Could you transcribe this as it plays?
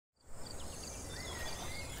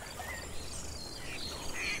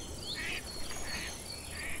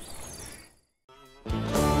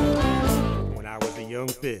young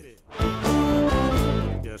fish,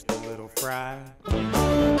 just a little fry.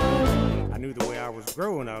 I knew the way I was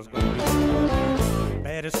growing, I was going to be the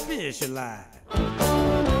baddest fish alive.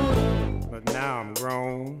 But now I'm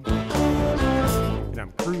grown, and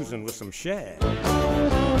I'm cruising with some shad.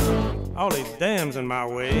 All these dams in my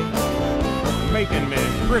way, making me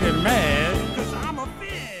pretty mad, 'cause I'm a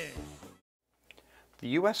fish. The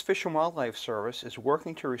U.S. Fish and Wildlife Service is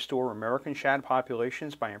working to restore American shad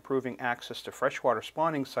populations by improving access to freshwater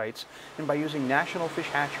spawning sites and by using National Fish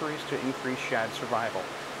Hatcheries to increase shad survival.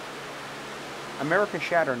 American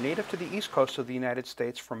shad are native to the east coast of the United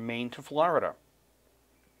States from Maine to Florida.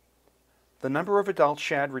 The number of adult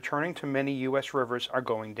shad returning to many U.S. rivers are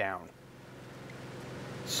going down.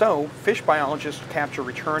 So, fish biologists capture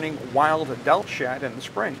returning wild adult shad in the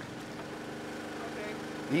spring.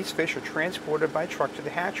 These fish are transported by truck to the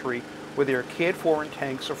hatchery where they are cared for in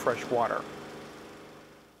tanks of fresh water.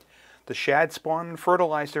 The shad spawn and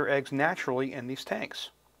fertilize their eggs naturally in these tanks.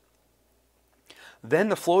 Then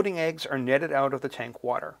the floating eggs are netted out of the tank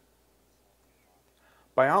water.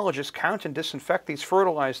 Biologists count and disinfect these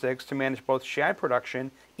fertilized eggs to manage both shad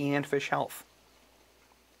production and fish health.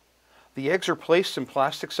 The eggs are placed in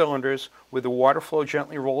plastic cylinders where the water flow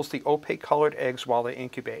gently rolls the opaque colored eggs while they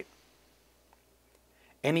incubate.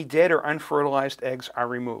 Any dead or unfertilized eggs are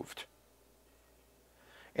removed.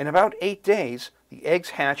 In about 8 days, the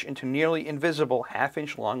eggs hatch into nearly invisible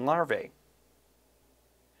half-inch long larvae.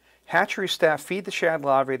 Hatchery staff feed the shad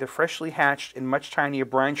larvae the freshly hatched and much tinier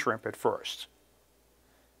brine shrimp at first.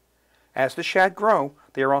 As the shad grow,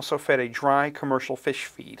 they are also fed a dry commercial fish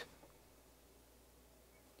feed.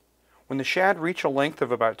 When the shad reach a length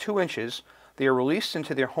of about 2 inches, they are released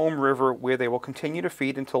into their home river where they will continue to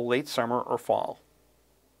feed until late summer or fall.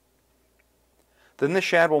 Then the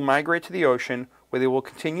shad will migrate to the ocean where they will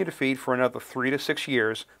continue to feed for another 3 to 6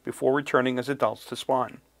 years before returning as adults to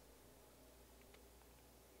spawn.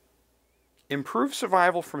 Improved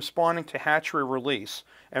survival from spawning to hatchery release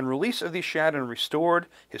and release of these shad in restored,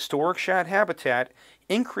 historic shad habitat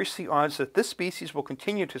increase the odds that this species will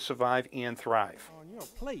continue to survive and thrive. On your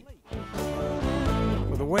plate.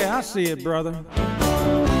 Well, the way I see it, brother,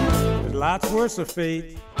 there's lots worse of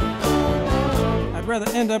fate. I'd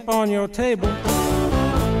rather end up on your table,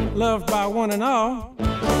 loved by one and all,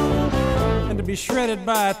 than to be shredded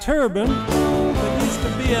by a turban that used to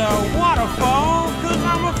be a waterfall, 'cause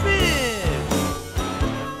I'm a fish.